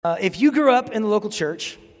If you grew up in the local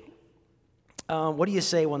church, what do you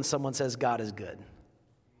say when someone says God is good?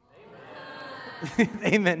 Amen.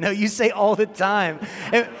 Amen. No, you say all the time.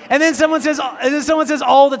 And then someone says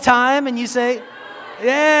all the time, and you say,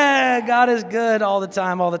 yeah, God is good all the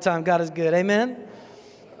time, God is good. Amen?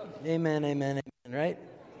 Amen, amen, amen, right?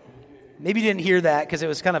 Maybe you didn't hear that because it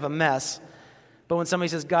was kind of a mess. But when somebody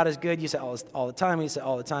says God is good, you say all the time. You say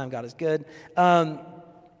all the time, God is good. But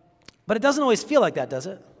it doesn't always feel like that, does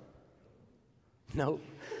it? No.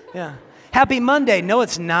 Yeah. Happy Monday. No,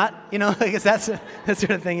 it's not. You know, I guess that's that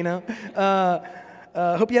sort of thing, you know.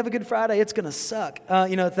 Hope you have a good Friday. It's going to suck.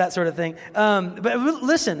 You know, it's that sort of thing. But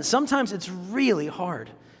listen, sometimes it's really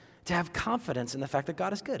hard to have confidence in the fact that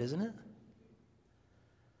God is good, isn't it?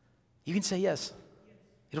 You can say yes.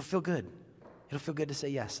 It'll feel good. It'll feel good to say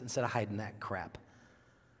yes instead of hiding that crap.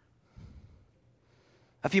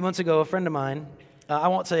 A few months ago, a friend of mine, I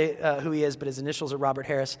won't say who he is, but his initials are Robert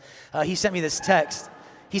Harris. He sent me this text.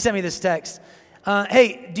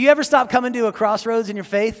 Hey, do you ever stop coming to a crossroads in your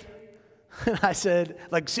faith? I said,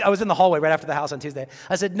 I was in the hallway right after the house on Tuesday.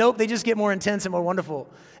 I said, nope, they just get more intense and more wonderful.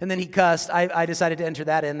 And then he cussed. I decided to enter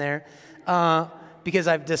that in there because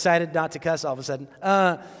I've decided not to cuss all of a sudden.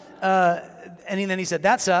 And then he said,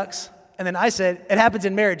 that sucks. And then I said, it happens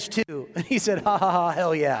in marriage too. And he said, ha, ha, ha,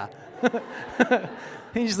 hell yeah.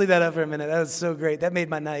 Can you just leave that up for a minute? That was so great. That made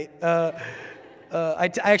my night.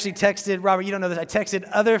 I actually texted, Robert, you don't know this, I texted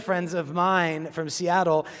other friends of mine from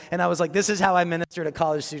Seattle, and I was like, this is how I minister to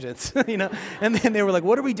college students, you know? And then they were like,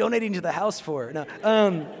 what are we donating to the house for?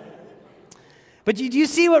 No. But do you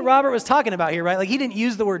see what Robert was talking about here, right? Like, he didn't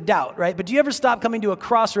use the word doubt, right? But do you ever stop coming to a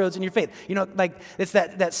crossroads in your faith? You know, like, it's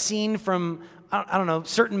that scene from, I don't know,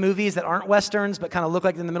 certain movies that aren't Westerns, but kind of look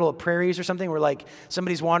like they're in the middle of prairies or something, where, like,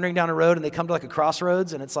 somebody's wandering down a road and they come to, like, a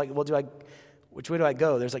crossroads, and it's like, well, which way do I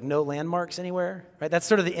go? There's, like, no landmarks anywhere, right? That's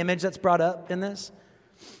sort of the image that's brought up in this.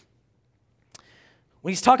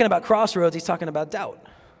 When he's talking about crossroads, he's talking about doubt.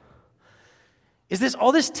 Is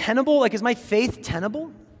all this tenable? Like, is my faith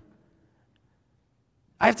tenable?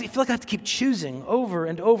 I feel like I have to keep choosing over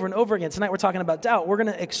and over and over again. Tonight we're talking about doubt. We're going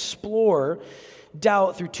to explore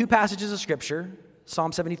doubt through two passages of Scripture,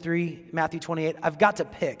 Psalm 73, Matthew 28. I've got to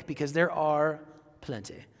pick because there are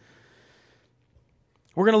plenty.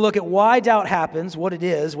 We're going to look at why doubt happens, what it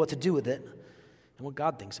is, what to do with it, and what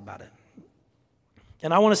God thinks about it.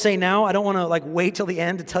 And I want to say now, I don't want to wait till the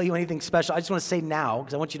end to tell you anything special. I just want to say now,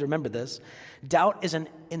 because I want you to remember this. Doubt is an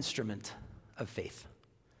instrument of faith.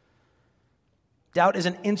 Doubt is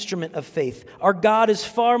an instrument of faith. Our God is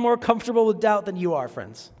far more comfortable with doubt than you are,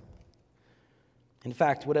 friends. In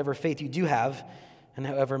fact, whatever faith you do have, and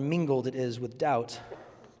however mingled it is with doubt,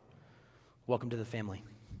 welcome to the family.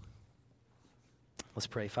 Let's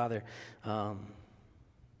pray. Father, may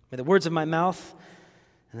the words of my mouth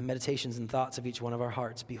and the meditations and thoughts of each one of our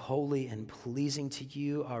hearts be holy and pleasing to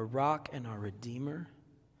you, our rock and our redeemer.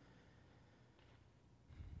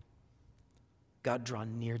 God, draw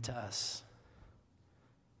near to us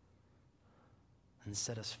and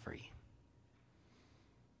set us free.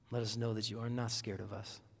 Let us know that you are not scared of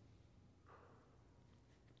us.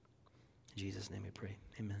 In Jesus' name we pray.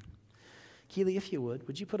 Amen. Keely, if you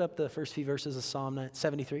would you put up the first few verses of Psalm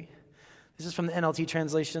 73? This is from the NLT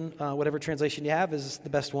translation. Whatever translation you have is the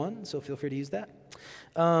best one, so feel free to use that.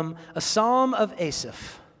 A Psalm of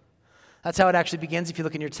Asaph. That's how it actually begins. If you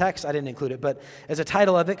look in your text, I didn't include it, but as a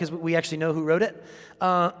title of it, because we actually know who wrote it.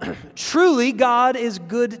 Truly, God is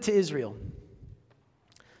good to Israel,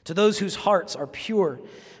 to those whose hearts are pure.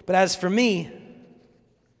 But as for me,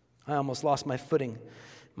 I almost lost my footing.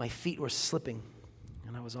 My feet were slipping,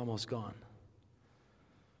 and I was almost gone.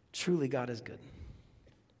 Truly, God is good.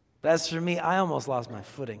 But as for me, I almost lost my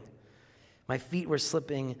footing. My feet were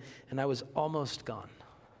slipping, and I was almost gone.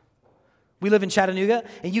 We live in Chattanooga,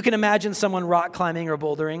 and you can imagine someone rock climbing or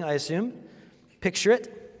bouldering, I assume. Picture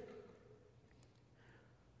it.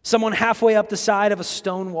 Someone halfway up the side of a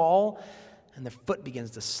stone wall, and their foot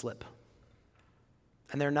begins to slip.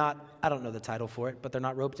 And they're not, I don't know the title for it, but they're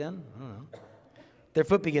not roped in. I don't know. Their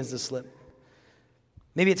foot begins to slip.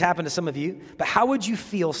 Maybe it's happened to some of you, but how would you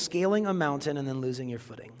feel scaling a mountain and then losing your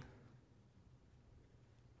footing?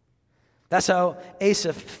 That's how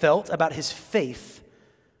Asaph felt about his faith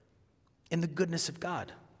in the goodness of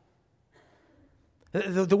God.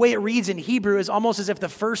 The way it reads in Hebrew is almost as if the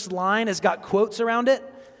first line has got quotes around it.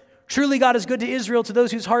 Truly, God is good to Israel, to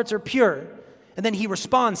those whose hearts are pure. And then he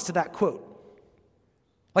responds to that quote.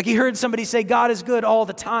 Like he heard somebody say, God is good all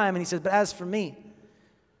the time. And he says, but as for me,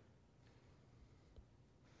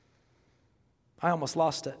 I almost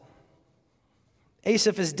lost it.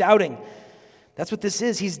 Asaph is doubting That's what this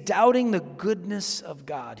is. He's doubting the goodness of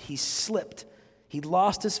God. He slipped. He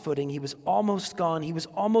lost his footing. He was almost gone. He was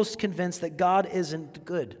almost convinced that God isn't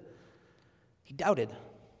good. He doubted.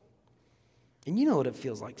 And you know what it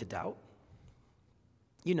feels like to doubt.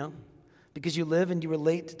 You know, because you live and you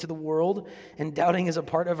relate to the world, and doubting is a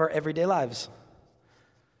part of our everyday lives.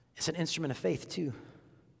 It's an instrument of faith, too.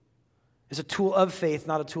 It's a tool of faith,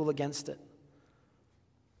 not a tool against it.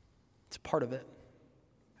 It's a part of it.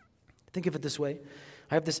 Think of it this way.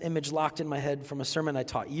 I have this image locked in my head from a sermon I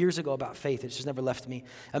taught years ago about faith. It's just never left me.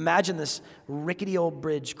 Imagine this rickety old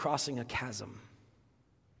bridge crossing a chasm.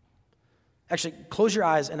 Actually, close your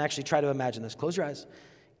eyes and actually try to imagine this. Close your eyes.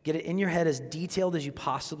 Get it in your head as detailed as you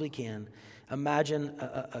possibly can. Imagine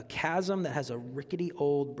a chasm that has a rickety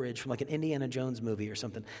old bridge from like an Indiana Jones movie or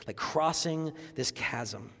something, like crossing this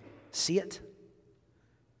chasm. See it?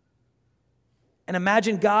 And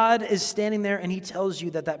imagine God is standing there and he tells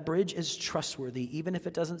you that that bridge is trustworthy, even if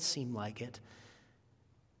it doesn't seem like it.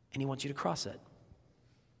 And he wants you to cross it.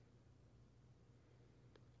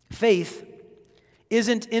 Faith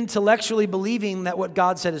isn't intellectually believing that what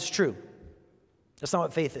God said is true. That's not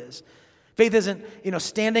what faith is. Faith isn't,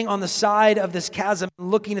 standing on the side of this chasm,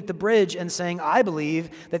 looking at the bridge and saying, I believe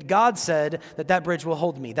that God said that that bridge will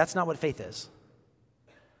hold me. That's not what faith is.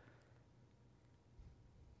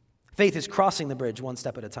 Faith is crossing the bridge one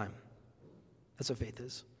step at a time. That's what faith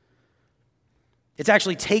is. It's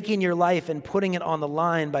actually taking your life and putting it on the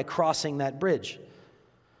line by crossing that bridge.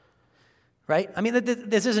 Right? I mean,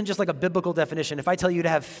 this isn't just like a biblical definition. If I tell you to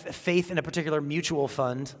have faith in a particular mutual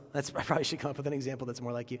fund, I probably should come up with an example that's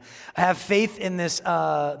more like you. I have faith in this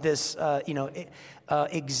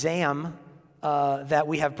exam that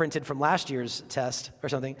we have printed from last year's test or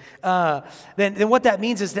something. Then what that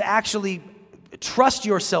means is to actually trust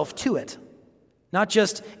yourself to it, not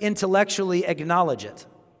just intellectually acknowledge it.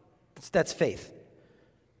 That's faith.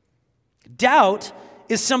 Doubt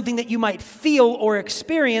is something that you might feel or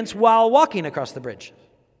experience while walking across the bridge.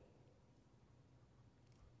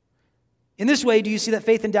 In this way, do you see that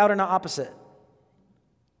faith and doubt are not opposite?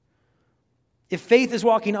 If faith is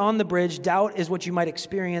walking on the bridge, doubt is what you might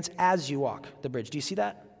experience as you walk the bridge. Do you see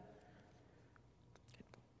that?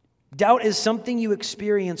 Doubt is something you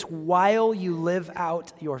experience while you live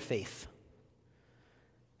out your faith.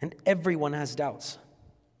 And everyone has doubts.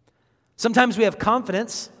 Sometimes we have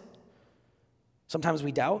confidence. Sometimes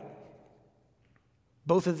we doubt.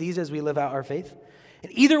 Both of these as we live out our faith.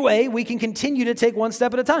 And either way, we can continue to take one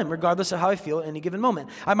step at a time, regardless of how I feel at any given moment.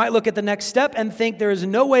 I might look at the next step and think there is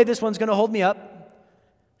no way this one's going to hold me up,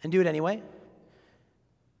 and do it anyway.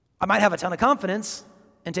 I might have a ton of confidence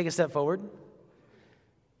and take a step forward.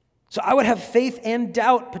 So I would have faith and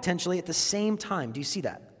doubt potentially at the same time. Do you see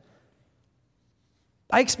that?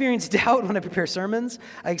 I experience doubt when I prepare sermons.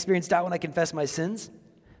 I experience doubt when I confess my sins.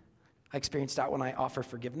 I experience doubt when I offer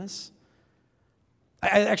forgiveness.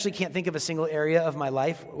 I actually can't think of a single area of my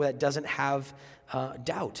life that doesn't have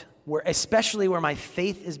doubt, especially where my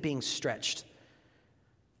faith is being stretched.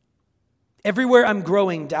 Everywhere I'm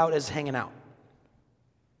growing, doubt is hanging out.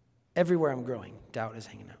 Everywhere I'm growing, doubt is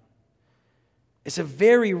hanging out. It's a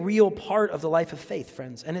very real part of the life of faith,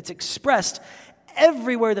 friends, and it's expressed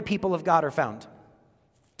everywhere the people of God are found.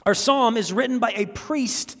 Our psalm is written by a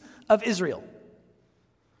priest of Israel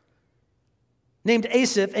named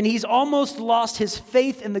Asaph, and he's almost lost his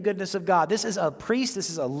faith in the goodness of God. This is a priest, this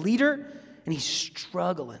is a leader, and he's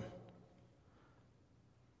struggling.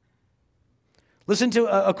 Listen to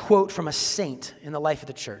a quote from a saint in the life of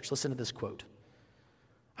the church. Listen to this quote.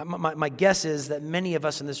 My guess is that many of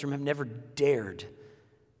us in this room have never dared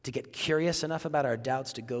to get curious enough about our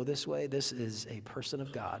doubts to go this way. This is a person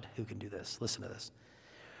of God who can do this. Listen to this.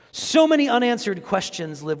 So many unanswered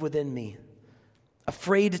questions live within me,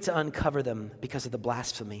 afraid to uncover them because of the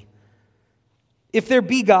blasphemy. If there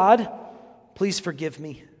be God, please forgive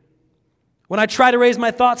me. When I try to raise my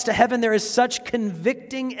thoughts to heaven, there is such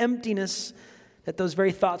convicting emptiness that those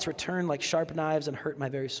very thoughts return like sharp knives and hurt my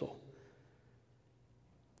very soul.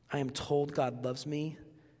 I am told God loves me,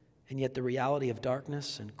 and yet the reality of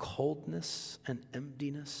darkness and coldness and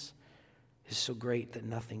emptiness is so great that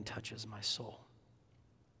nothing touches my soul.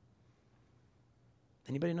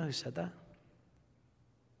 Anybody know who said that?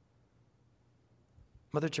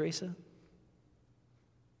 Mother Teresa?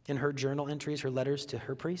 In her journal entries, her letters to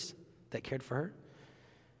her priest that cared for her.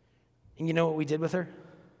 And you know what we did with her?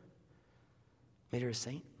 Made her a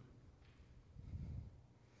saint.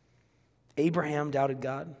 Abraham doubted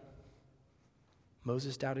God.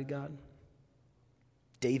 Moses doubted God.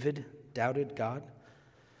 David doubted God.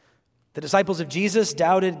 The disciples of Jesus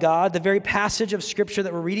doubted God. The very passage of Scripture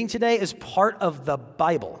that we're reading today is part of the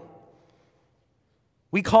Bible.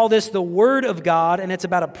 We call this the Word of God, and it's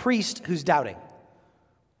about a priest who's doubting.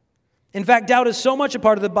 In fact, doubt is so much a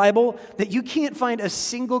part of the Bible that you can't find a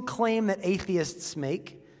single claim that atheists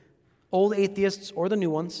make, old atheists or the new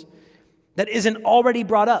ones, that isn't already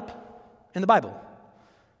brought up in the Bible.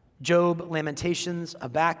 Job, Lamentations,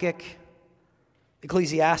 Habakkuk,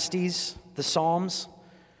 Ecclesiastes, the Psalms.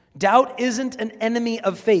 Doubt isn't an enemy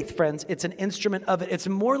of faith, friends. It's an instrument of it. It's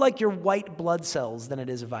more like your white blood cells than it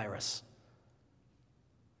is a virus.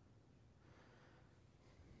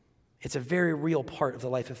 It's a very real part of the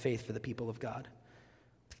life of faith for the people of God.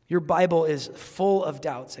 Your Bible is full of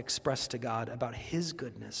doubts expressed to God about His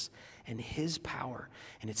goodness and His power.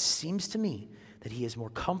 And it seems to me that He is more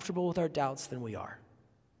comfortable with our doubts than we are.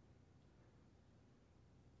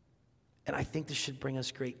 And I think this should bring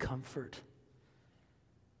us great comfort.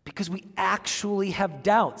 Because we actually have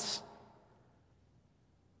doubts.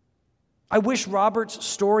 I wish Robert's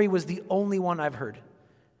story was the only one I've heard.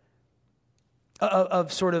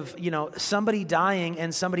 Of sort of, somebody dying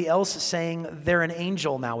and somebody else saying they're an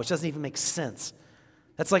angel now, which doesn't even make sense.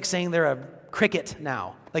 That's like saying they're a cricket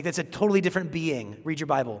now. Like that's a totally different being. Read your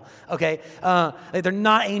Bible, okay? They're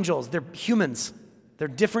not angels. They're humans. They're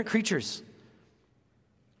different creatures.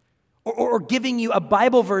 Or giving you a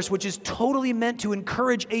Bible verse which is totally meant to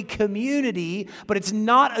encourage a community, but it's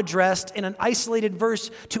not addressed in an isolated verse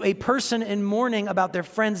to a person in mourning about their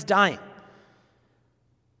friends dying.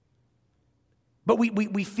 But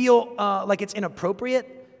we feel like it's inappropriate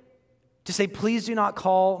to say, please do not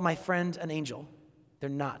call my friend an angel. They're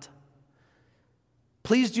not.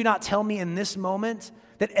 Please do not tell me in this moment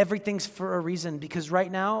that everything's for a reason, because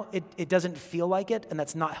right now it doesn't feel like it, and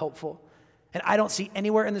that's not helpful. And I don't see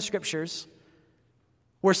anywhere in the scriptures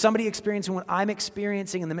where somebody experiencing what I'm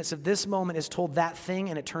experiencing in the midst of this moment is told that thing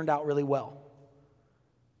and it turned out really well.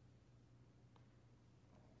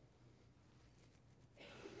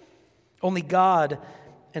 Only God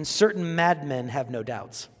and certain madmen have no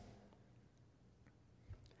doubts.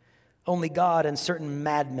 Only God and certain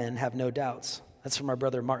madmen have no doubts. That's from our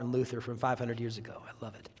brother Martin Luther from 500 years ago. I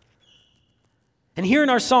love it. And here in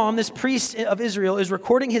our psalm, this priest of Israel is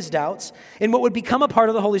recording his doubts in what would become a part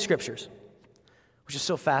of the Holy Scriptures, which is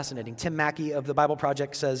so fascinating. Tim Mackey of the Bible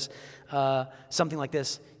Project says something like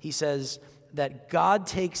this. He says that God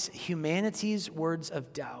takes humanity's words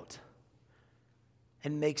of doubt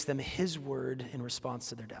and makes them His word in response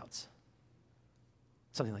to their doubts.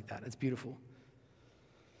 Something like that. It's beautiful.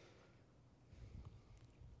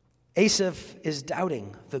 Asaph is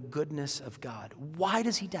doubting the goodness of God. Why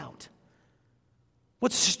does he doubt?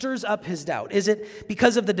 What stirs up his doubt? Is it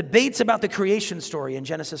because of the debates about the creation story in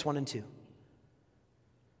Genesis 1 and 2?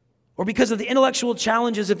 Or because of the intellectual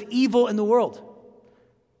challenges of evil in the world?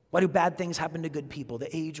 Why do bad things happen to good people?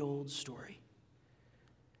 The age-old story.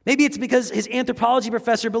 Maybe it's because his anthropology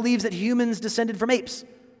professor believes that humans descended from apes.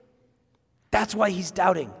 That's why he's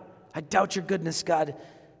doubting. I doubt your goodness, God.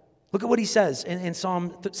 Look at what he says in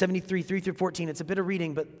Psalm 73, 3 through 14. It's a bit of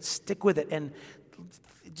reading, but stick with it and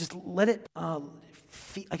just let it,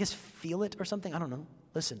 feel it or something. I don't know.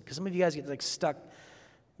 Listen, because some of you guys get stuck.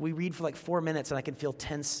 We read for 4 minutes and I can feel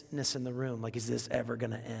tenseness in the room. Is this ever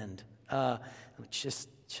going to end? Just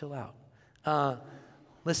chill out.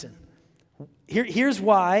 Listen. Here's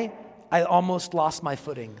why I almost lost my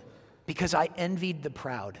footing. Because I envied the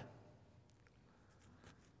proud.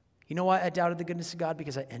 You know why I doubted the goodness of God?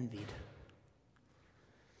 Because I envied.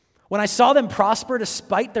 When I saw them prosper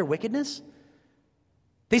despite their wickedness,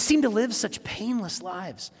 they seem to live such painless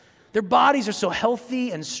lives. Their bodies are so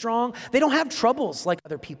healthy and strong. They don't have troubles like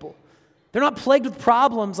other people. They're not plagued with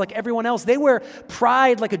problems like everyone else. They wear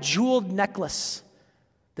pride like a jeweled necklace.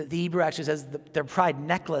 The Hebrew actually says their pride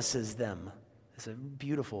necklaces them. It's a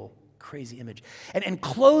beautiful, crazy image. And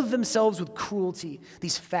clothe themselves with cruelty.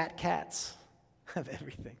 These fat cats have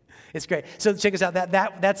everything. It's great. So check us out.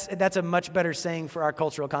 That's a much better saying for our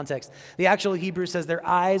cultural context. The actual Hebrew says their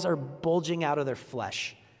eyes are bulging out of their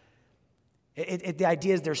flesh. The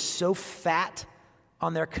idea is they're so fat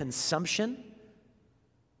on their consumption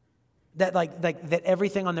that that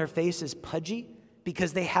everything on their face is pudgy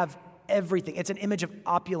because they have everything. It's an image of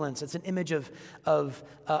opulence. It's an image of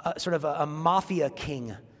sort of a mafia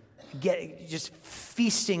king just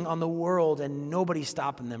feasting on the world and nobody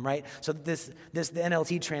stopping them, right? So the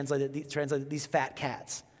NLT translated these fat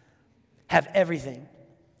cats have everything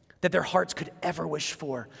that their hearts could ever wish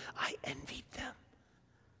for. I envied them.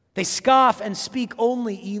 They scoff and speak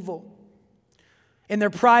only evil. In their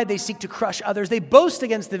pride, they seek to crush others. They boast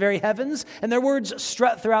against the very heavens, and their words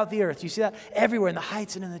strut throughout the earth. You see that? Everywhere, in the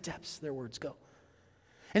heights and in the depths, their words go.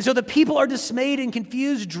 And so the people are dismayed and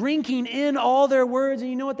confused, drinking in all their words. And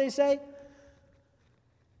you know what they say?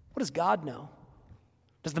 What does God know?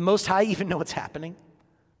 Does the Most High even know what's happening?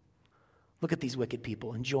 Look at these wicked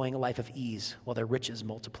people enjoying a life of ease while their riches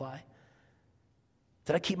multiply.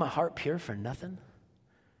 Did I keep my heart pure for nothing?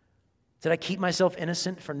 Did I keep myself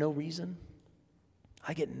innocent for no reason?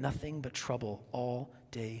 I get nothing but trouble all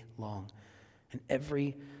day long, and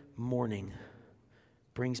every morning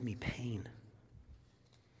brings me pain.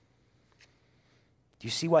 Do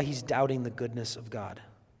you see why he's doubting the goodness of God?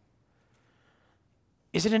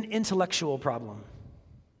 Is it an intellectual problem?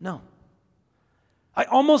 No. I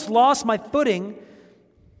almost lost my footing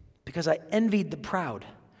because I envied the proud.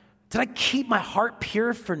 Did I keep my heart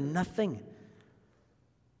pure for nothing?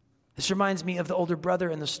 This reminds me of the older brother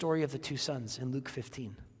in the story of the two sons in Luke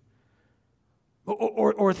 15.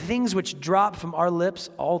 Or things which drop from our lips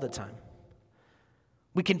all the time.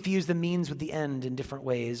 We confuse the means with the end in different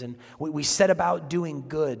ways, and we set about doing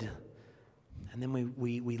good, and then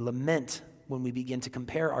we lament when we begin to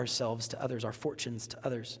compare ourselves to others, our fortunes to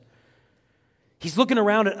others. He's looking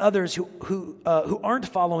around at others who aren't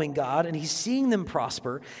following God, and he's seeing them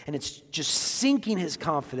prosper, and it's just sinking his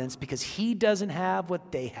confidence because he doesn't have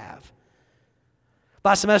what they have.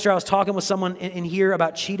 Last semester, I was talking with someone in here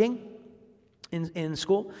about cheating in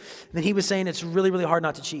school, and he was saying it's really, really hard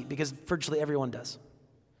not to cheat because virtually everyone does.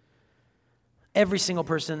 Every single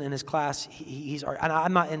person in his class, and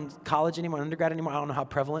I'm not in college anymore, undergrad anymore. I don't know how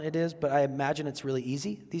prevalent it is, but I imagine it's really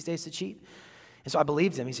easy these days to cheat. And so I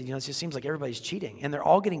believed him. He said, it just seems like everybody's cheating, and they're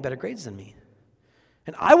all getting better grades than me.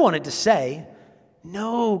 And I wanted to say,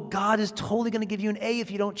 no, God is totally going to give you an A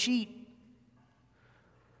if you don't cheat.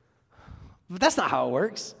 But that's not how it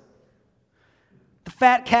works. The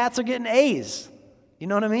fat cats are getting A's. You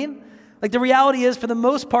know what I mean? Like the reality is, for the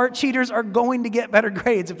most part, cheaters are going to get better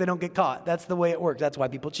grades if they don't get caught. That's the way it works. That's why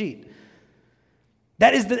people cheat.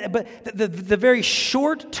 That is the very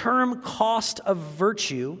short-term cost of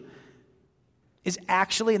virtue is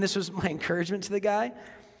actually, and this was my encouragement to the guy,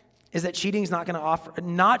 is that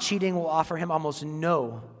not cheating will offer him almost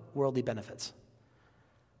no worldly benefits.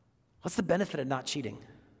 What's the benefit of not cheating?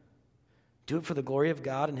 Do it for the glory of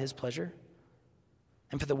God and his pleasure,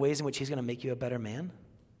 and for the ways in which he's going to make you a better man.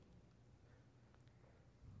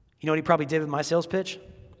 You know what he probably did with my sales pitch?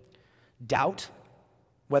 Doubt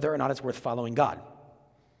whether or not it's worth following God.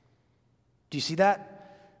 Do you see that?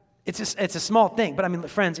 It's a small thing, but I mean,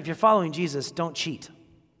 friends, if you're following Jesus, don't cheat.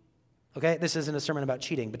 Okay? This isn't a sermon about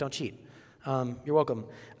cheating, but don't cheat. You're welcome.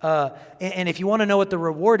 And if you want to know what the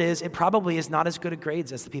reward is, it probably is not as good at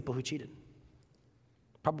grades as the people who cheated.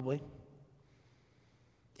 Probably.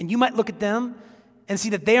 And you might look at them and see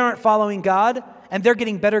that they aren't following God, and they're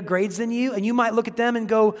getting better grades than you, and you might look at them and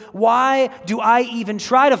go, why do I even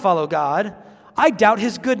try to follow God? I doubt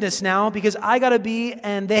his goodness now because I got a B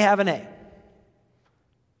and they have an A.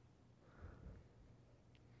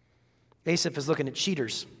 Asaph is looking at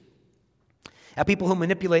cheaters, at people who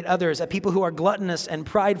manipulate others, at people who are gluttonous and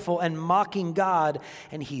prideful and mocking God,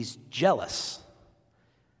 and he's jealous.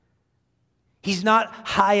 He's not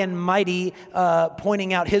high and mighty,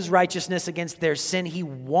 pointing out his righteousness against their sin. He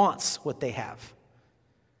wants what they have.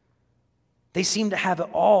 They seem to have it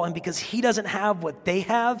all, and because he doesn't have what they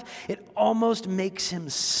have, it almost makes him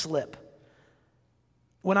slip.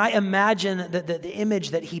 When I imagine the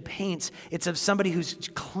image that he paints, it's of somebody who's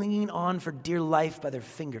clinging on for dear life by their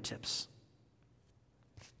fingertips.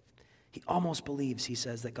 He almost believes, he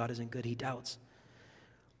says, that God isn't good. He doubts.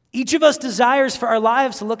 Each of us desires for our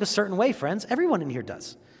lives to look a certain way, friends. Everyone in here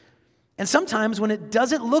does. And sometimes when it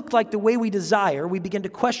doesn't look like the way we desire, we begin to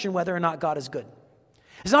question whether or not God is good.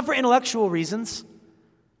 It's not for intellectual reasons.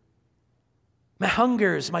 My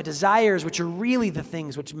hungers, my desires, which are really the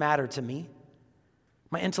things which matter to me.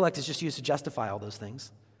 My intellect is just used to justify all those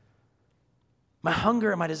things. My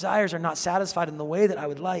hunger and my desires are not satisfied in the way that I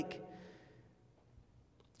would like.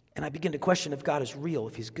 And I begin to question if God is real,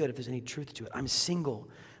 if he's good, if there's any truth to it. I'm single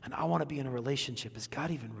and I want to be in a relationship. Is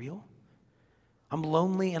God even real? I'm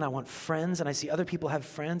lonely and I want friends and I see other people have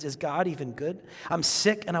friends. Is God even good? I'm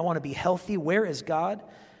sick and I want to be healthy. Where is God?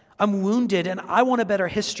 I'm wounded and I want a better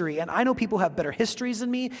history and I know people have better histories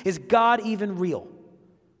than me. Is God even real?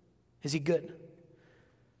 Is he good?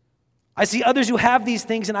 I see others who have these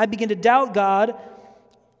things and I begin to doubt God, or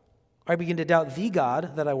I begin to doubt the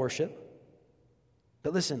God that I worship.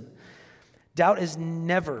 But listen, doubt is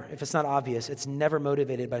never, if it's not obvious, it's never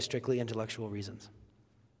motivated by strictly intellectual reasons.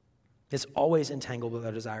 It's always entangled with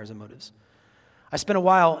our desires and motives. I spent a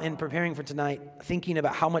while in preparing for tonight thinking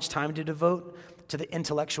about how much time to devote to the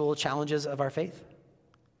intellectual challenges of our faith.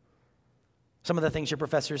 Some of the things your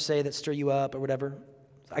professors say that stir you up or whatever.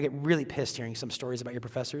 I get really pissed hearing some stories about your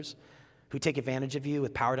professors who take advantage of you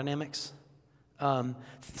with power dynamics.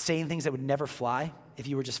 saying things that would never fly if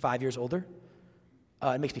you were just 5 years older.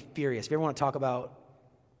 It makes me furious. If you ever want to talk about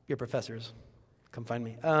your professors, come find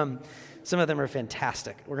me. Some of them are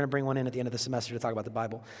fantastic. We're going to bring one in at the end of the semester to talk about the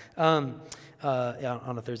Bible on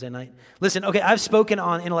a Thursday night. Listen, okay, I've spoken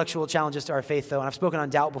on intellectual challenges to our faith, though, and I've spoken on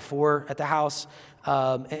doubt before at the house.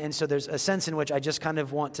 And so there's a sense in which I just kind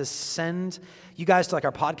of want to send you guys to like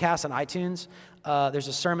our podcast on iTunes. There's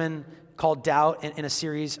a sermon called Doubt in a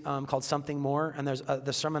series called Something More, and there's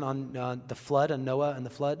the sermon on the flood, on Noah and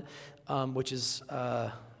the flood, which is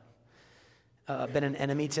been an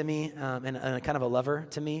enemy to me and a kind of a lover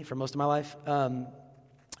to me for most of my life.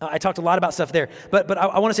 I talked a lot about stuff there, but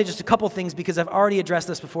I want to say just a couple things because I've already addressed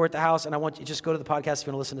this before at the house, and I want you to just go to the podcast if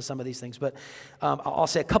you want to listen to some of these things. But I'll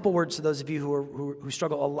say a couple words to those of you who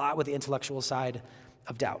struggle a lot with the intellectual side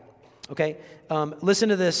of doubt. Okay, listen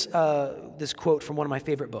to this quote from one of my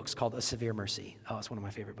favorite books called A Severe Mercy. Oh, it's one of my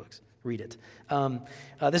favorite books. Read it.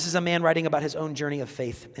 This is a man writing about his own journey of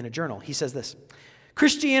faith in a journal. He says this: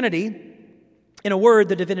 Christianity, in a word,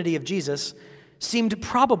 the divinity of Jesus, seemed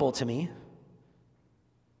probable to me,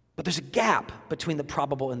 but there's a gap between the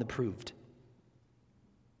probable and the proved.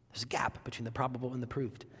 There's a gap between the probable and the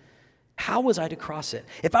proved. How was I to cross it?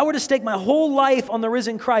 If I were to stake my whole life on the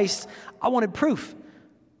risen Christ, I wanted proof.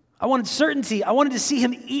 I wanted certainty. I wanted to see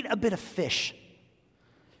him eat a bit of fish.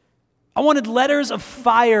 I wanted letters of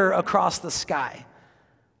fire across the sky.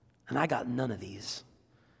 And I got none of these.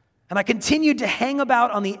 And I continued to hang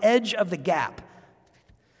about on the edge of the gap.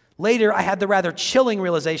 Later, I had the rather chilling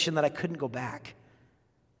realization that I couldn't go back.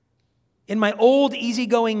 In my old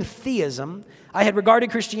easygoing theism, I had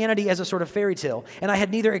regarded Christianity as a sort of fairy tale, and I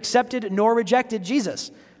had neither accepted nor rejected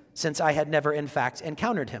Jesus, since I had never, in fact,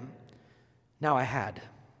 encountered him. Now I had.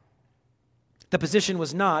 The position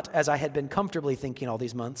was not, as I had been comfortably thinking all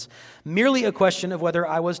these months, merely a question of whether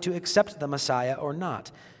I was to accept the Messiah or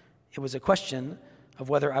not. It was a question of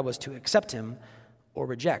whether I was to accept him or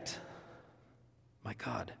reject. My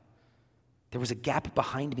God, there was a gap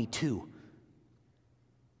behind me too.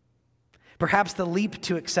 Perhaps the leap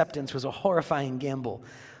to acceptance was a horrifying gamble,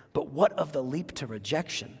 but what of the leap to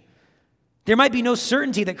rejection? There might be no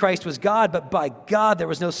certainty that Christ was God, but by God, there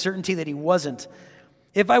was no certainty that he wasn't.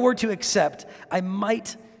 If I were to accept, I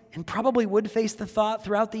might and probably would face the thought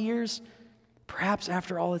throughout the years, perhaps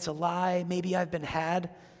after all it's a lie, maybe I've been had.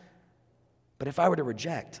 But if I were to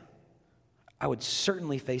reject, I would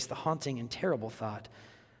certainly face the haunting and terrible thought,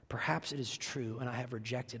 perhaps it is true and I have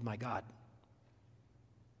rejected my God.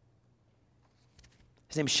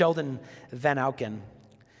 His name's Sheldon Van Auken.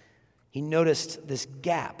 He noticed this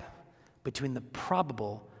gap between the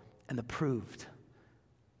probable and the proved.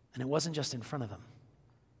 And it wasn't just in front of him.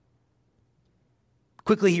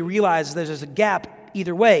 Quickly, he realized there's a gap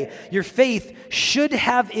either way. Your faith should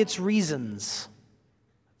have its reasons,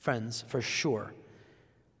 friends, for sure.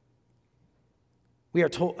 We are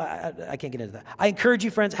told, I can't get into that. I encourage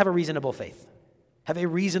you, friends, have a reasonable faith. Have a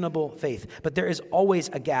reasonable faith. But there is always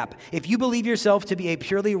a gap. If you believe yourself to be a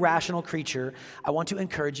purely rational creature, I want to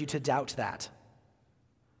encourage you to doubt that.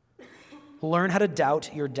 Learn how to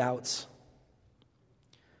doubt your doubts.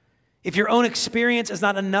 If your own experience is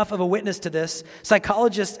not enough of a witness to this,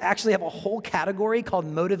 psychologists actually have a whole category called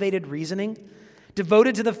motivated reasoning,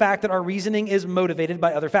 devoted to the fact that our reasoning is motivated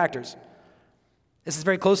by other factors. This is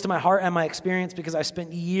very close to my heart and my experience because I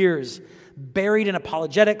spent years buried in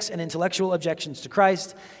apologetics and intellectual objections to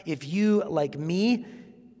Christ. If you, like me,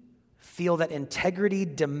 feel that integrity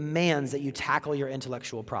demands that you tackle your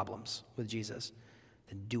intellectual problems with Jesus,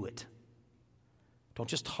 then do it. Don't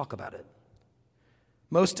just talk about it.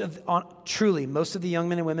 Most of the young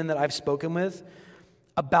men and women that I've spoken with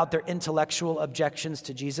about their intellectual objections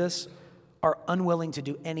to Jesus are unwilling to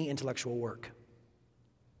do any intellectual work.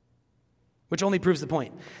 Which only proves the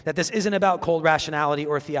point that this isn't about cold rationality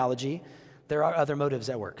or theology. There are other motives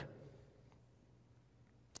at work.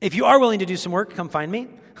 If you are willing to do some work, come find me.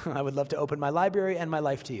 I would love to open my library and my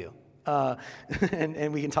life to you.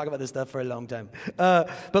 And we can talk about this stuff for a long time. But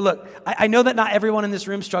look, I know that not everyone in this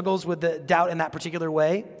room struggles with the doubt in that particular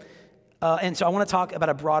way. And so I want to talk about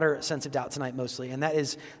a broader sense of doubt tonight mostly, and that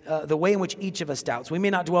is the way in which each of us doubts. We may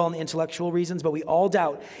not dwell on the intellectual reasons, but we all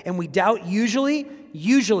doubt. And we doubt usually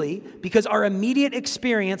because our immediate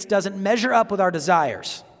experience doesn't measure up with our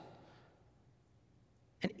desires.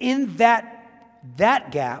 And in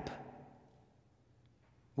that gap,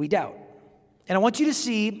 we doubt. And I want you to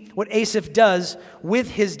see what Asaph does with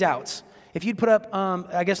his doubts. If you'd put up,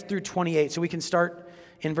 through 28, so we can start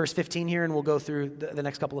in verse 15 here, and we'll go through the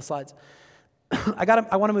next couple of slides. I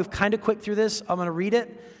want to move kind of quick through this. I'm going to read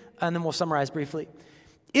it, and then we'll summarize briefly.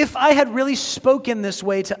 If I had really spoken this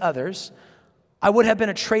way to others, I would have been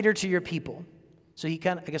a traitor to your people. So I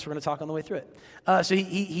guess we're going to talk on the way through it. So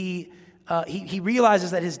he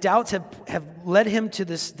realizes that his doubts have led him to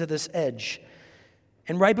this edge.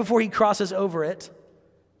 And right before he crosses over it,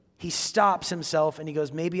 he stops himself and he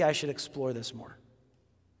goes, maybe I should explore this more.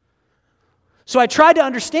 So I tried to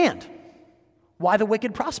understand why the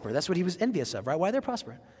wicked prosper. That's what he was envious of, right? Why they're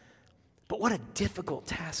prospering. But what a difficult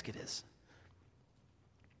task it is.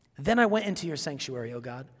 Then I went into your sanctuary, O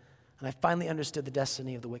God, and I finally understood the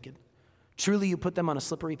destiny of the wicked. Truly, you put them on a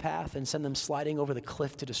slippery path and send them sliding over the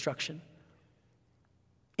cliff to destruction.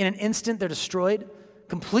 In an instant, they're destroyed,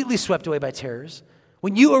 completely swept away by terrors.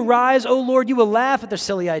 When you arise, O Lord, you will laugh at their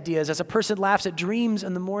silly ideas as a person laughs at dreams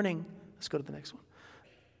in the morning. Let's go to the next one.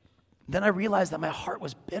 Then I realized that my heart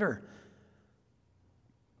was bitter.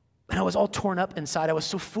 And I was all torn up inside. I was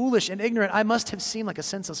so foolish and ignorant. I must have seemed like a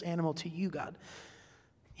senseless animal to you, God.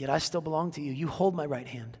 Yet I still belong to you. You hold my right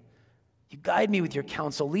hand. You guide me with your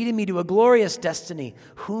counsel, leading me to a glorious destiny.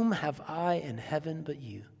 Whom have I in heaven but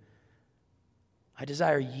you? I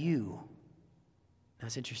desire you.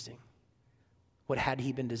 That's interesting. What had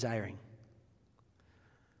he been desiring?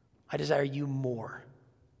 I desire you more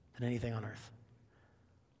than anything on earth.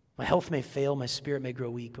 My health may fail, my spirit may grow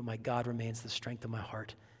weak, but my God remains the strength of my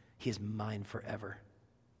heart. He is mine forever.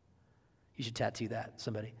 You should tattoo that,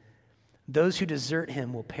 somebody. Those who desert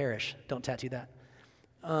him will perish. Don't tattoo that.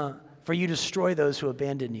 For you destroy those who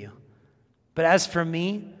abandon you. But as for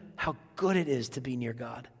me, how good it is to be near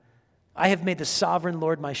God. I have made the sovereign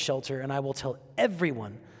Lord my shelter, and I will tell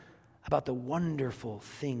everyone about the wonderful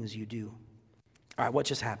things you do. All right, what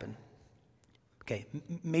just happened? Okay,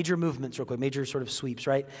 major movements real quick, major sort of sweeps,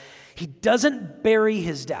 right? He doesn't bury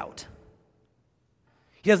his doubt.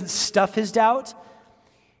 He doesn't stuff his doubt.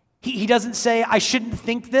 He doesn't say, I shouldn't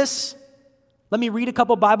think this. Let me read a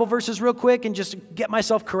couple Bible verses real quick and just get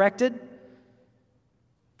myself corrected.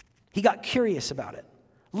 He got curious about it.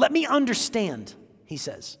 Let me understand, he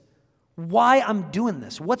says, why I'm doing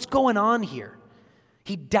this. What's going on here?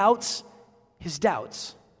 He doubts his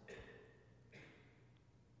doubts.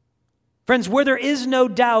 Friends, where there is no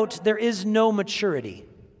doubt, there is no maturity.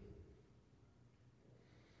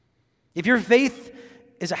 If your faith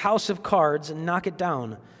is a house of cards, and knock it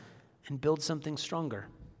down and build something stronger.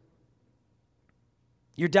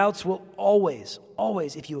 Your doubts will always,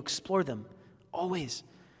 if you explore them, always,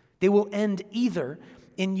 they will end either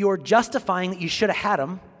in your justifying that you should have had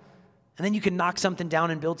them, and then you can knock something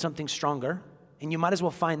down and build something stronger, and you might as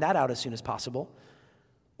well find that out as soon as possible.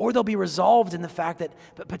 Or they'll be resolved in the fact that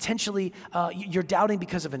potentially you're doubting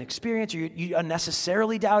because of an experience, or you're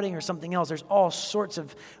unnecessarily doubting or something else. There's all sorts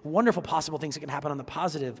of wonderful possible things that can happen on the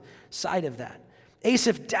positive side of that.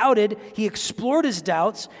 Asaph doubted, he explored his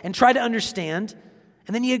doubts and tried to understand,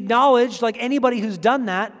 and then he acknowledged, like anybody who's done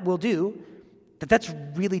that will do, that that's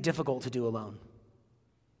really difficult to do alone.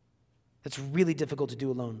 That's really difficult to do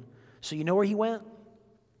alone. So you know where he went?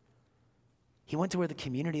 He went to where the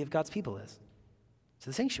community of God's people is. To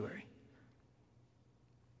the sanctuary.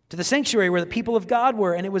 To the sanctuary where the people of God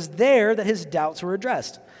were, and it was there that his doubts were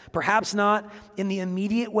addressed. Perhaps not in the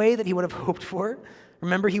immediate way that he would have hoped for.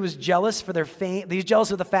 Remember, he was jealous for their fame. He was jealous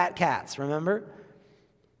of the fat cats, remember?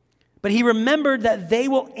 But he remembered that they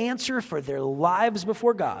will answer for their lives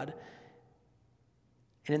before God.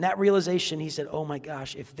 And in that realization, he said, oh my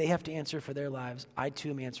gosh, if they have to answer for their lives, I too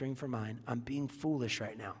am answering for mine. I'm being foolish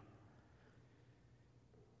right now.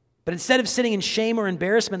 But instead of sitting in shame or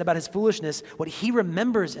embarrassment about his foolishness, what he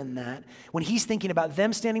remembers in that, when he's thinking about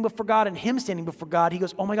them standing before God and him standing before God, he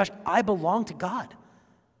goes, oh my gosh, I belong to God.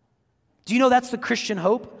 Do you know that's the Christian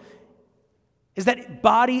hope? Is that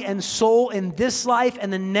body and soul in this life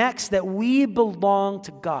and the next, that we belong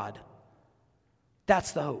to God.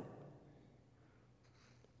 That's the hope.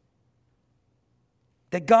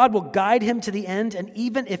 That God will guide him to the end, and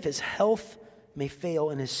even if his health may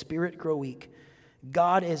fail and his spirit grow weak,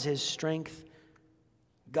 God is his strength.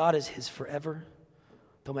 God is his forever.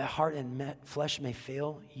 Though my heart and flesh may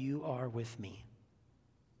fail, you are with me.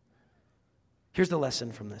 Here's the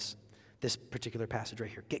lesson from this particular passage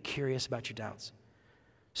right here. Get curious about your doubts.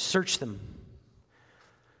 Search them.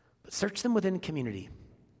 But search them within community.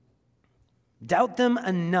 Doubt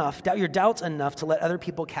your doubts enough to let other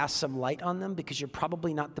people cast some light on them, because you're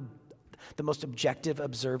probably not the most objective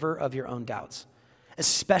observer of your own doubts.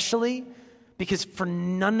 Especially because for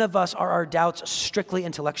none of us are our doubts strictly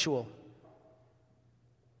intellectual.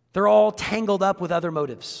 They're all tangled up with other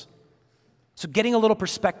motives. So getting a little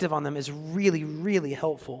perspective on them is really, really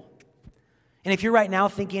helpful. And if you're right now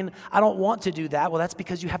thinking, I don't want to do that, well, that's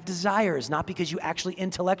because you have desires, not because you actually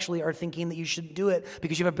intellectually are thinking that you should do it,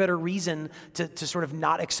 because you have a better reason to sort of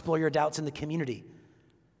not explore your doubts in the community.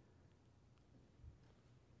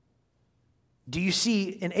 Do you see,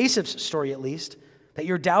 in Asaph's story at least, that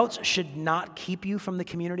your doubts should not keep you from the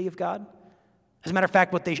community of God? As a matter of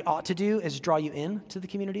fact, what they ought to do is draw you in to the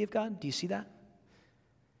community of God. Do you see that?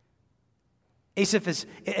 Asaph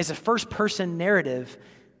is a first-person narrative,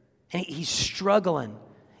 and he's struggling.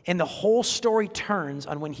 And the whole story turns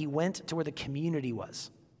on when he went to where the community was,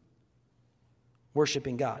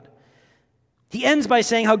 worshiping God. He ends by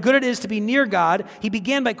saying how good it is to be near God. He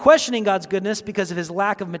began by questioning God's goodness because of his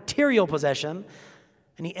lack of material possession.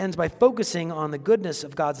 And he ends by focusing on the goodness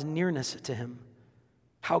of God's nearness to him.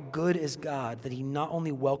 How good is God that he not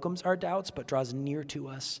only welcomes our doubts, but draws near to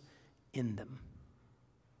us in them.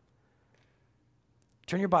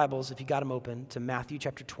 Turn your Bibles, if you got them open, to Matthew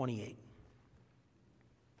chapter 28.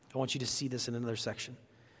 I want you to see this in another section.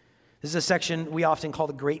 This is a section we often call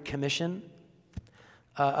the Great Commission.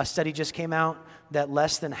 A study just came out that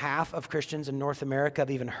less than half of Christians in North America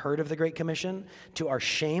have even heard of the Great Commission, to our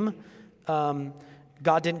shame.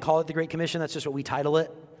 God didn't call it the Great Commission. That's just what we title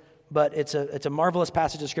it. But it's a marvelous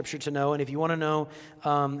passage of Scripture to know. And if you want to know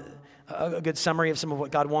a good summary of some of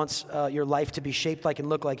what God wants your life to be shaped like and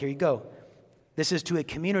look like, here you go. This is to a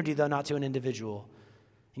community, though, not to an individual.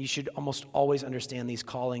 And you should almost always understand these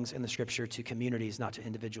callings in the Scripture to communities, not to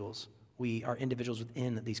individuals. We are individuals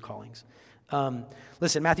within these callings.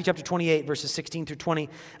 Listen, Matthew chapter 28, verses 16 through 20,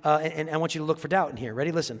 and I want you to look for doubt in here.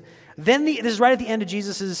 Ready? Listen. Then this is right at the end of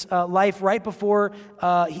Jesus' life, right before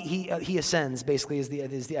he ascends, basically, is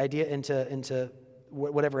the idea into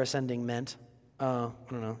whatever ascending meant. I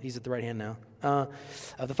don't know. He's at the right hand now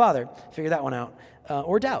of the Father. Figure that one out.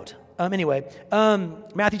 Or doubt. Anyway,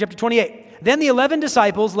 Matthew chapter 28. Then the 11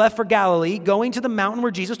 disciples left for Galilee, going to the mountain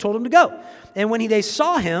where Jesus told them to go. And when they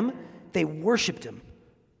saw him, they worshiped him.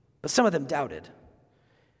 But some of them doubted.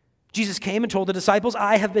 Jesus came and told the disciples,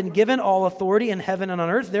 I have been given all authority in heaven and on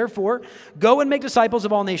earth. Therefore, go and make disciples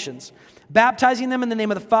of all nations, baptizing them in the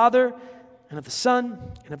name of the Father and of the Son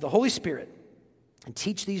and of the Holy Spirit, and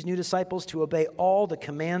teach these new disciples to obey all the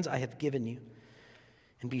commands I have given you.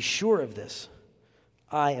 And be sure of this,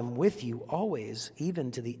 I am with you always,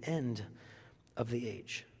 even to the end of the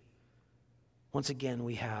age. Once again,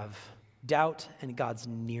 we have doubt and God's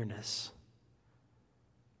nearness.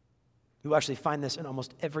 We will actually find this in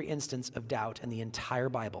almost every instance of doubt in the entire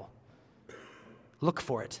Bible. Look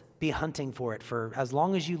for it. Be hunting for it for as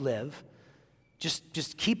long as you live.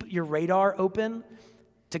 Just keep your radar open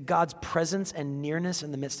to God's presence and nearness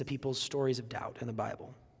in the midst of people's stories of doubt in the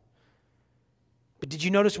Bible. But did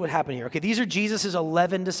you notice what happened here? Okay, these are Jesus'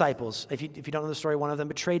 11 disciples. If you don't know the story, one of them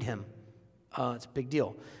betrayed him. It's a big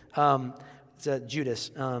deal. It's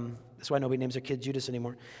Judas. That's why nobody names their kid Judas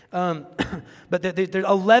anymore. But there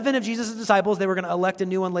are 11 of Jesus' disciples. They were going to elect a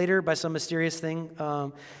new one later by some mysterious thing,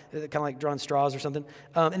 kind of like drawing straws or something.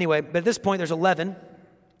 Anyway, but at this point, there's 11.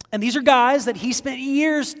 And these are guys that he spent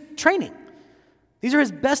years training. These are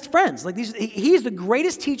his best friends. He's the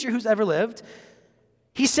greatest teacher who's ever lived.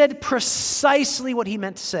 He said precisely what he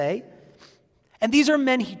meant to say. And these are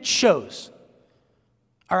men he chose.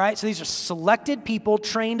 All right? So these are selected people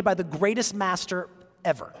trained by the greatest master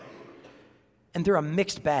ever. And they're a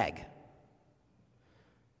mixed bag.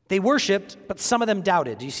 They worshiped, but some of them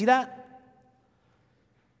doubted. Do you see that?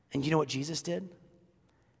 And you know what Jesus did?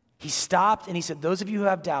 He stopped and he said, those of you who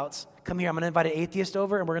have doubts, come here. I'm going to invite an atheist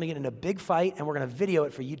over and we're going to get in a big fight and we're going to video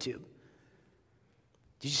it for YouTube.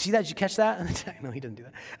 Did you see that? Did you catch that? No, he didn't do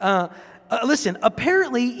that. Listen,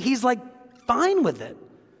 apparently he's fine with it.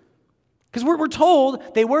 Because we're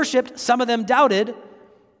told they worshiped, some of them doubted.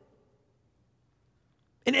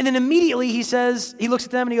 And then immediately he looks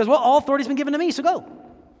at them and he goes, well, all authority has been given to me, so go.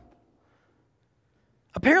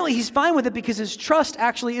 Apparently he's fine with it because his trust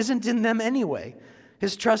actually isn't in them anyway.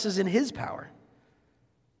 His trust is in his power.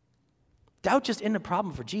 Doubt just isn't a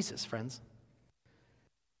problem for Jesus, friends.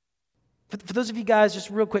 For those of you guys, just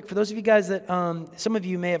real quick, for those of you guys that, some of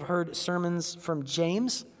you may have heard sermons from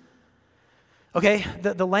James. Okay,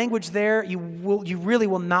 the language there, you really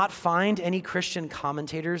will not find any Christian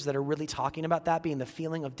commentators that are really talking about that being the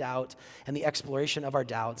feeling of doubt and the exploration of our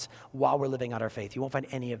doubts while we're living out our faith. You won't find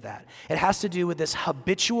any of that. It has to do with this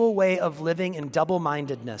habitual way of living in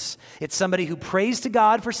double-mindedness. It's somebody who prays to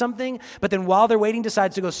God for something, but then while they're waiting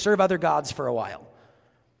decides to go serve other gods for a while.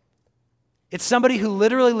 It's somebody who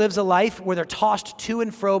literally lives a life where they're tossed to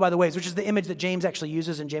and fro by the waves, which is the image that James actually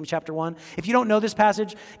uses in James chapter 1. If you don't know this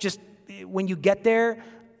passage, just when you get there,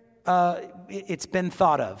 it's been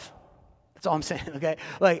thought of. That's all I'm saying, okay?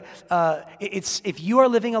 Like, it's if you are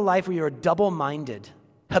living a life where you're double-minded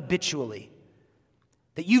habitually,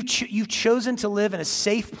 that you've chosen to live in a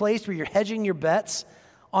safe place where you're hedging your bets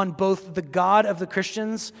on both the God of the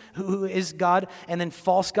Christians, who is God, and then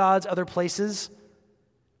false gods, other places.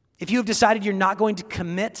 If you have decided you're not going to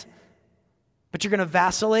commit, but you're going to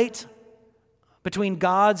vacillate between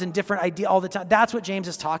gods and different ideas all the time, that's what James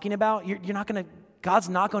is talking about. God's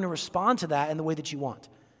not going to respond to that in the way that you want.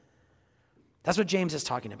 That's what James is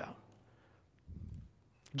talking about.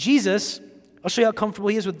 Jesus, I'll show you how comfortable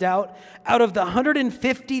he is with doubt. Out of the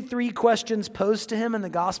 153 questions posed to him in the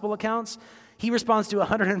gospel accounts, he responds to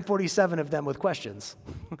 147 of them with questions,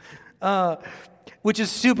 which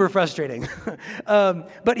is super frustrating.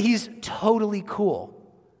 But he's totally cool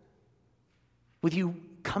with you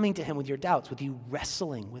coming to him with your doubts, with you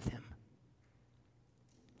wrestling with him,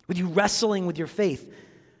 with you wrestling with your faith.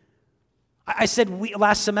 I said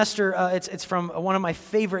last semester, it's from one of my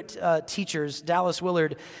favorite teachers, Dallas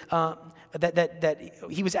Willard, that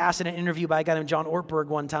he was asked in an interview by a guy named John Ortberg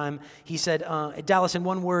one time. He said, Dallas, in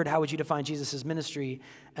one word, how would you define Jesus' ministry?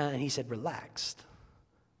 And he said, relaxed.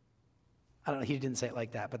 I don't know, he didn't say it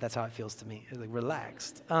like that, but that's how it feels to me. It's like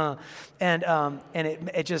relaxed. And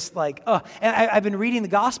it just like, and I've been reading the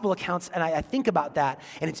gospel accounts, and I think about that,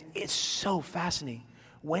 and it's so fascinating.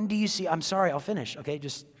 When do you see, I'm sorry, I'll finish, okay,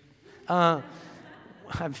 just... I'm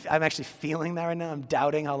actually feeling that right now. I'm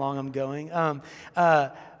doubting how long I'm going.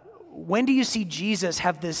 When do you see Jesus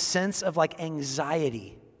have this sense of like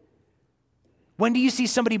anxiety? When do you see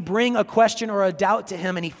somebody bring a question or a doubt to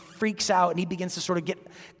him and he freaks out and he begins to sort of get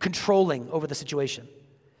controlling over the situation?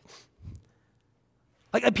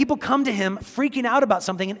 Like people come to him freaking out about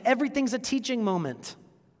something and everything's a teaching moment.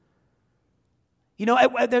 You know,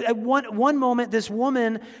 at one moment, this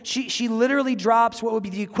woman, she literally drops what would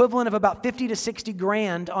be the equivalent of about 50 to 60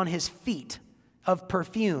 grand on his feet of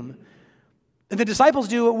perfume. And the disciples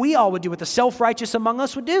do what we all would do, what the self-righteous among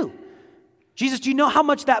us would do. Jesus, do you know how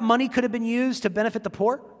much that money could have been used to benefit the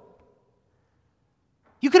poor?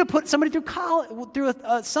 You could have put somebody through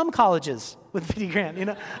some colleges with 50 grand, you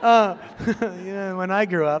know, when I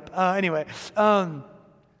grew up. Anyway.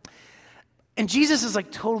 And Jesus is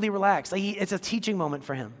like totally relaxed. Like it's a teaching moment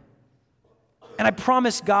for him. And I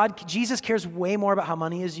promise Jesus cares way more about how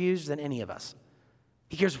money is used than any of us.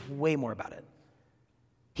 He cares way more about it.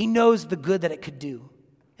 He knows the good that it could do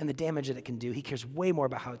and the damage that it can do. He cares way more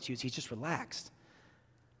about how it's used. He's just relaxed.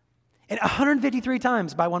 And 153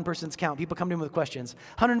 times by one person's count, people come to him with questions.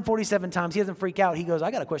 147 times, he doesn't freak out. He goes,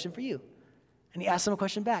 I got a question for you. And he asks them a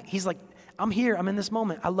question back. He's like, I'm here. I'm in this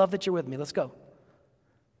moment. I love that you're with me. Let's go.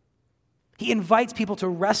 He invites people to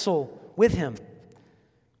wrestle with him.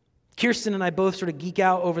 Kirsten and I both sort of geek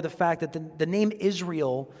out over the fact that the name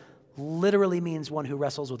Israel literally means one who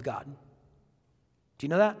wrestles with God. Do you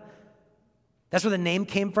know that? That's where the name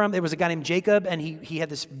came from. There was a guy named Jacob, and he had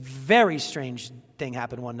this very strange thing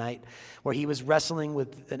happen one night where he was wrestling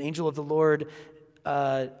with an angel of the Lord.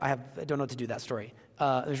 I don't know what to do with that story.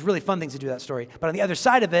 There's really fun things to do with that story. But on the other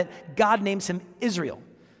side of it, God names him Israel,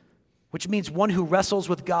 which means one who wrestles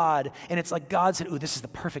with God. And it's like God said, ooh, this is the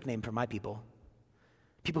perfect name for my people.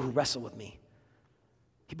 People who wrestle with me.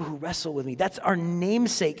 People who wrestle with me. That's our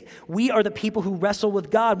namesake. We are the people who wrestle with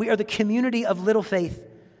God. We are the community of little faith.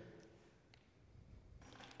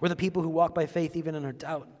 We're the people who walk by faith even in our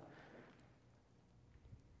doubt.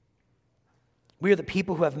 We are the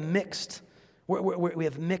people who have we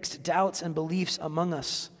have mixed doubts and beliefs among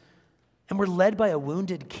us. And we're led by a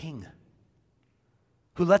wounded king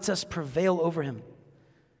who lets us prevail over him.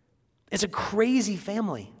 It's a crazy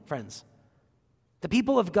family, friends. The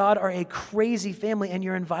people of God are a crazy family, and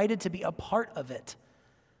you're invited to be a part of it.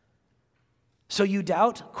 So you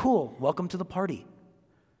doubt? Cool. Welcome to the party.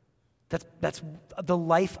 That's the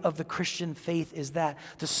life of the Christian faith is that.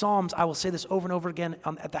 The Psalms, I will say this over and over again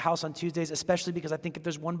at the house on Tuesdays, especially because I think if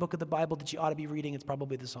there's one book of the Bible that you ought to be reading, it's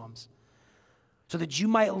probably the Psalms. So that you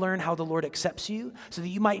might learn how the Lord accepts you, so that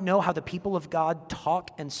you might know how the people of God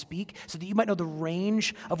talk and speak, so that you might know the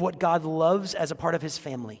range of what God loves as a part of his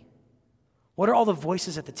family. What are all the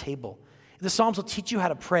voices at the table? The Psalms will teach you how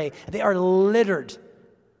to pray. They are littered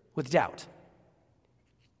with doubt.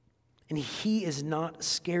 And he is not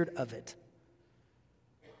scared of it.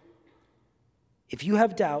 If you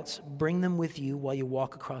have doubts, bring them with you while you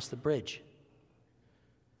walk across the bridge.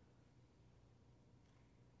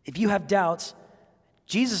 If you have doubts,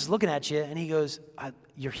 Jesus is looking at you and he goes,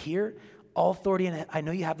 you're here, all authority, and I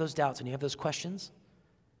know you have those doubts and you have those questions.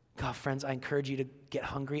 God, friends, I encourage you to get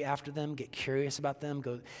hungry after them, get curious about them,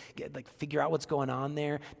 figure out what's going on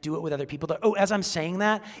there, do it with other people. Oh, as I'm saying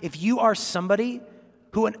that, if you are somebody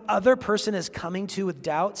who another person is coming to with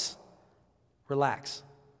doubts, relax.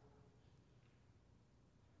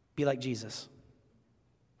 Be like Jesus.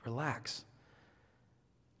 Relax.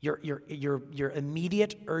 Your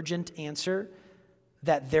immediate, urgent answer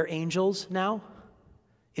that they're angels now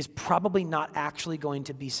is probably not actually going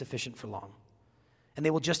to be sufficient for long. And they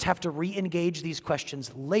will just have to re-engage these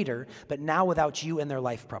questions later, but now without you in their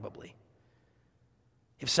life probably.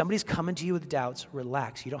 If somebody's coming to you with doubts,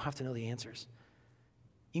 relax. You don't have to know the answers.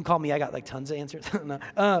 You can call me. I got like tons of answers. No.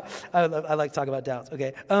 I like to talk about doubts.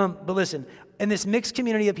 Okay. But listen, in this mixed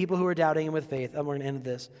community of people who are doubting and with faith, we're going to end with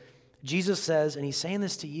this. Jesus says, and he's saying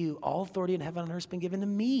this to you, all authority in heaven and earth has been given to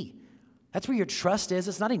me. That's where your trust is.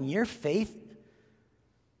 It's not in your faith.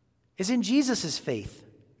 It's in Jesus' faith.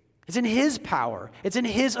 It's in his power. It's in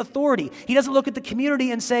his authority. He doesn't look at the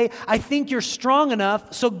community and say, I think you're strong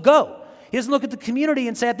enough, so go. He doesn't look at the community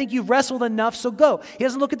and say, I think you've wrestled enough, so go. He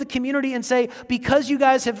doesn't look at the community and say, because you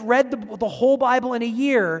guys have read the whole Bible in a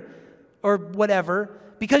year or whatever,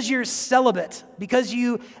 because you're celibate, because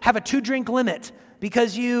you have a 2-drink limit,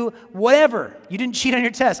 because you didn't cheat on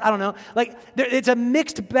your test, I don't know. It's a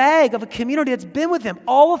mixed bag of a community that's been with him.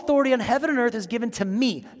 All authority on heaven and earth is given to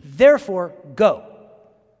me. Therefore, go.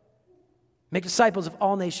 Make disciples of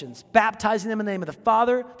all nations, baptizing them in the name of the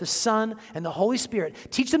Father, the Son, and the Holy Spirit.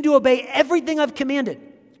 Teach them to obey everything I've commanded.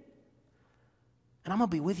 And I'm going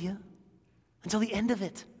to be with you until the end of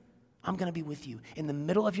it. I'm going to be with you in the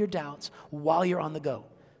middle of your doubts while you're on the go.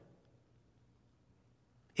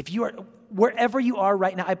 If you are, wherever you are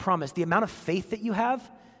right now, I promise, the amount of faith that you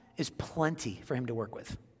have is plenty for him to work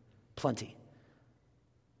with. Plenty.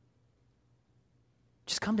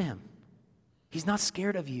 Just come to him. He's not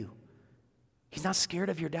scared of you. He's not scared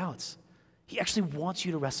of your doubts. He actually wants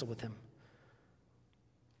you to wrestle with him.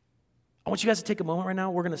 I want you guys to take a moment right now.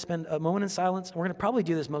 We're going to spend a moment in silence. And we're going to probably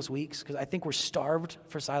do this most weeks because I think we're starved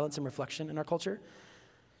for silence and reflection in our culture.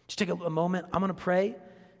 Just take a moment. I'm going to pray,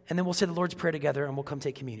 and then we'll say the Lord's Prayer together, and we'll come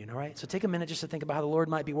take communion, all right? So take a minute just to think about how the Lord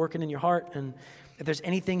might be working in your heart, and if there's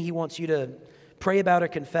anything he wants you to pray about or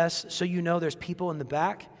confess, so you know there's people in the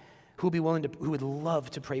back who would love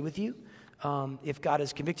to pray with you. If God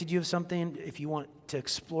has convicted you of something, if you want to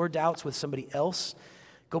explore doubts with somebody else,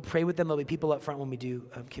 go pray with them. There'll be people up front when we do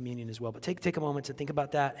communion as well. But take a moment to think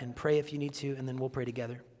about that and pray if you need to, and then we'll pray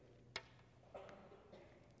together.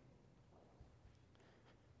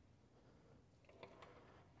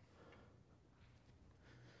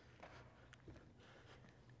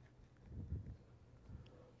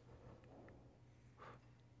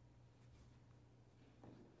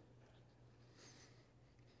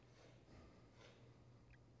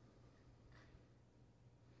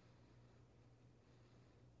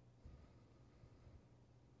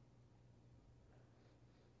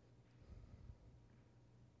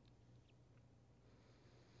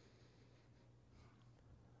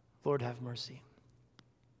 Lord, have mercy.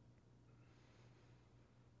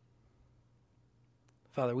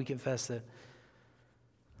 Father, we confess that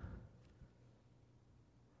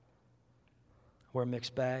we're a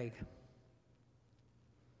mixed bag.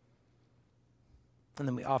 And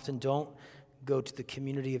then we often don't go to the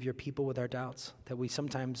community of your people with our doubts, that we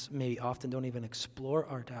sometimes maybe often don't even explore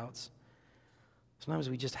our doubts. Sometimes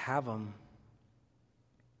we just have them.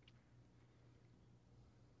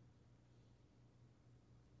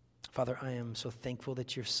 Father, I am so thankful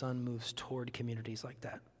that your son moves toward communities like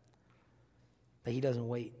that he doesn't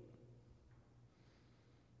wait.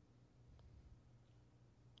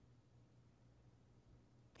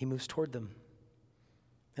 He moves toward them.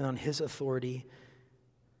 And on his authority,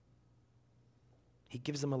 he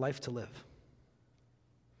gives them a life to live.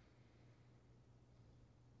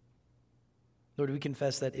 Lord, we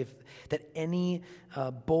confess that that any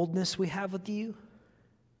boldness we have with you,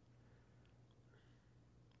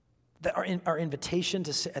 that our invitation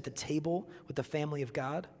to sit at the table with the family of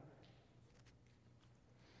God,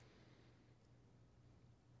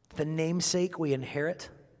 the namesake we inherit,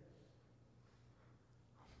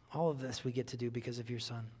 all of this we get to do because of your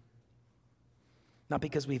son. Not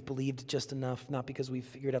because we've believed just enough, not because we've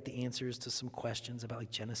figured out the answers to some questions about like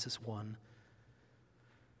Genesis 1.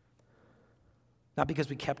 Not because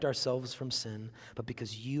we kept ourselves from sin, but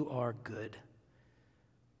because you are good.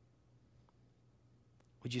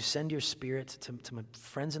 Would you send your spirit to my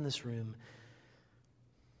friends in this room?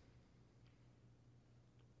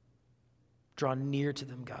 Draw near to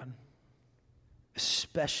them, God.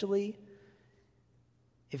 Especially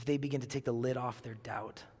if they begin to take the lid off their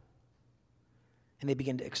doubt and they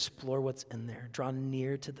begin to explore what's in there. Draw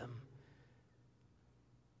near to them.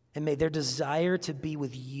 And may their desire to be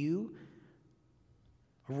with you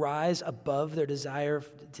rise above their desire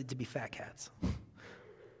to be fat cats.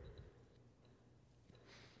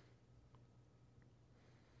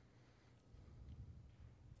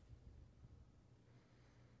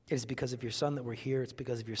 It is because of your Son that we're here. It's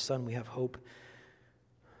because of your Son we have hope.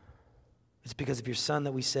 It's because of your Son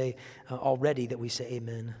that we say already that we say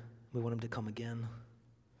amen. We want him to come again.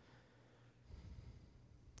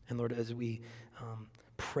 And Lord, as we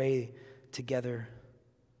pray together,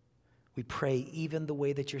 we pray even the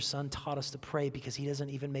way that your Son taught us to pray, because he doesn't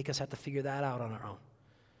even make us have to figure that out on our own.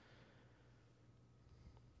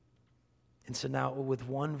 And so now with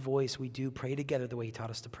one voice we do pray together the way he taught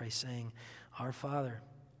us to pray, saying, Our Father,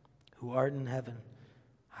 who art in heaven,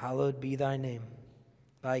 hallowed be thy name.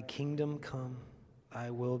 Thy kingdom come, thy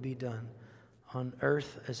will be done, on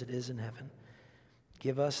earth as it is in heaven.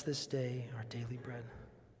 Give us this day our daily bread,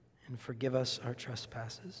 and forgive us our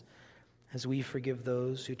trespasses, as we forgive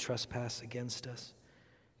those who trespass against us.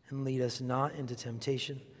 And lead us not into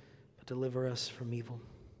temptation, but deliver us from evil.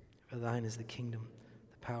 For thine is the kingdom,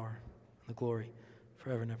 the power, and the glory,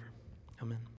 forever and ever. Amen.